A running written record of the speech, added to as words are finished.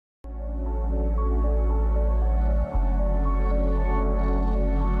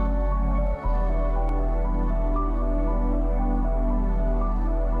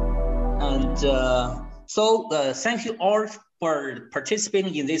Thank you all for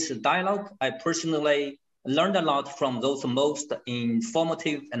participating in this dialogue. I personally learned a lot from those most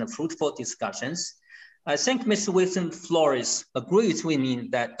informative and fruitful discussions. I think Mr. Wilson Flores agrees with me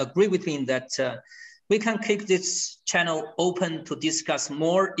that we can keep this channel open to discuss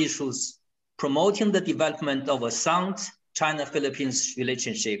more issues, promoting the development of a sound China-Philippines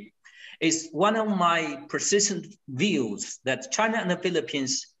relationship. It's one of my persistent views that China and the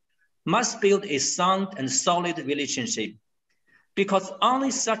Philippines must build a sound and solid relationship, because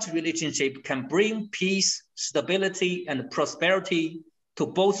only such relationship can bring peace, stability, and prosperity to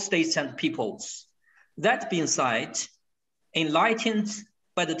both states and peoples. That being said, enlightened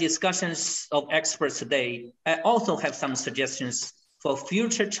by the discussions of experts today, I also have some suggestions for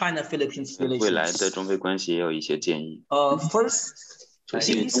future China-Philippines relations. First,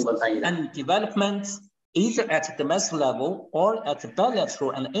 peace and development, either at domestic level or at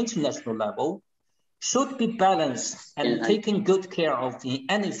bilateral and international level, should be balanced and taken good care of in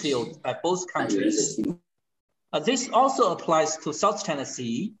any field by both countries. This also applies to South China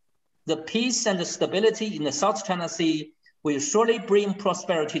Sea. The peace and the stability in the South China Sea will surely bring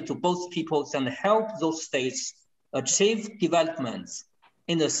prosperity to both peoples and help those states achieve development.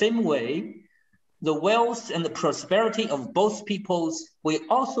 In the same way, the wealth and the prosperity of both peoples will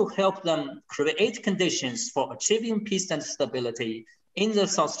also help them create conditions for achieving peace and stability in the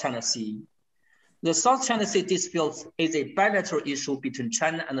South China Sea. The South China Sea dispute is a bilateral issue between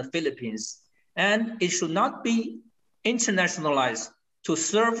China and the Philippines, and it should not be internationalized to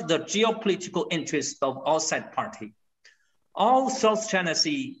serve the geopolitical interests of outside party. All South China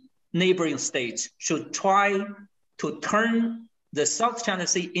Sea neighboring states should try to turn the South China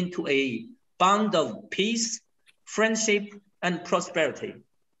Sea into a bond of peace, friendship, and prosperity.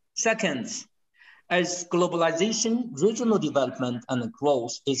 Second, as globalization, regional development, and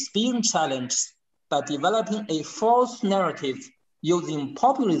growth is being challenged by developing a false narrative using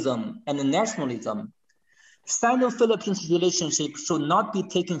populism and nationalism, Sino-Philippines relationship should not be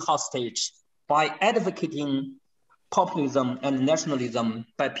taken hostage by advocating populism and nationalism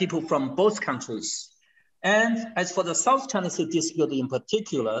by people from both countries. And as for the South China Sea dispute in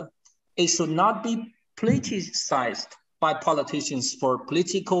particular, it should not be politicized by politicians for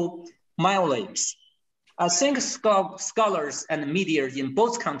political mileage. I think scholars and media in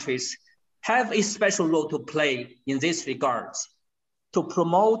both countries have a special role to play in this regard, to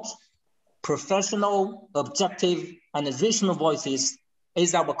promote professional, objective, and regional voices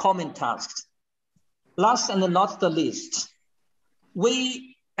is our common task. Last and not the least,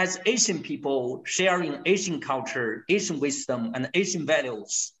 we as Asian people sharing Asian culture, Asian wisdom, and Asian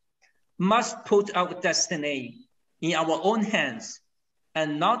values must put our destiny in our own hands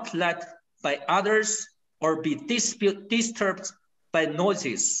and not let by others or be disturbed by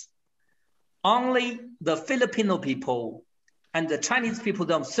noises. Only the Filipino people and the Chinese people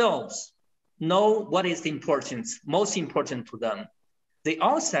themselves know what is important, most important to them. The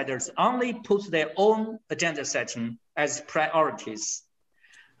outsiders only put their own agenda setting as priorities.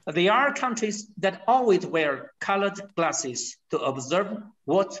 There are countries that always wear colored glasses to observe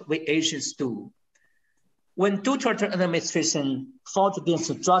what we Asians do. When Duterte administration fought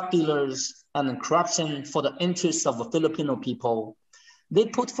against drug dealers and corruption for the interests of the Filipino people, they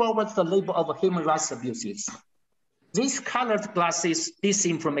put forward the label of human rights abuses. This colored glasses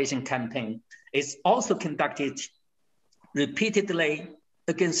disinformation campaign is also conducted repeatedly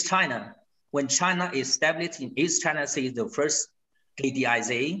against China when China established in East China Sea the first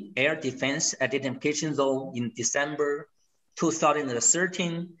ADIZ, Air Defense Identification Zone, in December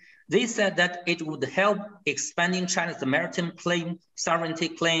 2013. They said that it would help expanding China's maritime sovereignty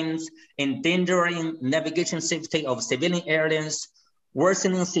claims, endangering navigation safety of civilian airlines,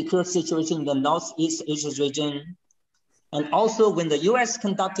 worsening security situation in the Northeast Asia region. And also when the US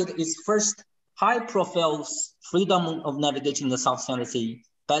conducted its first high-profile freedom of navigation in the South China Sea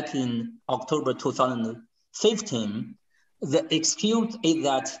back in October 2015, the excuse is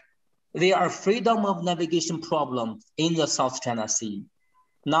that there are freedom of navigation problems in the South China Sea.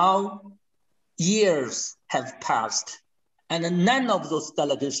 Now, years have passed, and none of those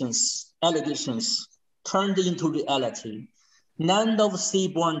allegations turned into reality. None of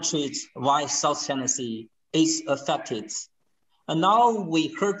seaborne trade via South China Sea is affected. And now we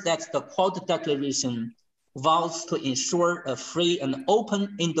heard that the Quad Declaration vows to ensure a free and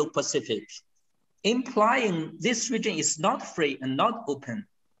open Indo-Pacific, implying this region is not free and not open.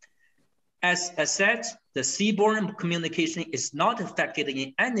 As I said, the seaborne communication is not affected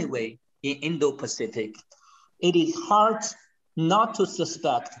in any way in Indo-Pacific. It is hard not to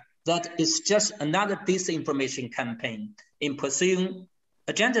suspect that it's just another disinformation campaign in pursuing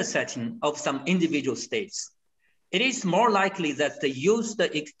agenda setting of some individual states, it is more likely that they use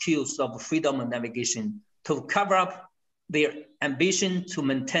the excuse of freedom of navigation to cover up their ambition to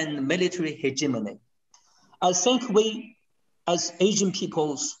maintain military hegemony. I think we, as Asian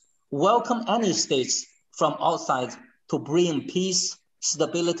peoples, welcome any states from outside to bring peace,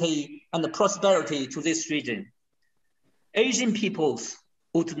 stability, and prosperity to this region. Asian peoples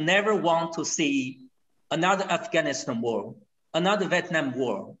would never want to see another Afghanistan war, another Vietnam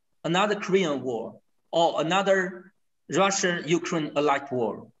war, another Korean war, or another Russia-Ukraine-alike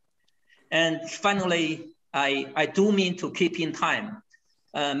war. And finally, I do mean to keep in time.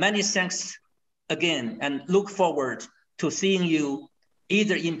 Many thanks again, and look forward to seeing you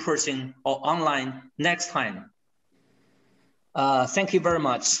either in person or online next time. Thank you very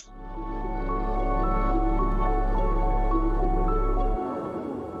much.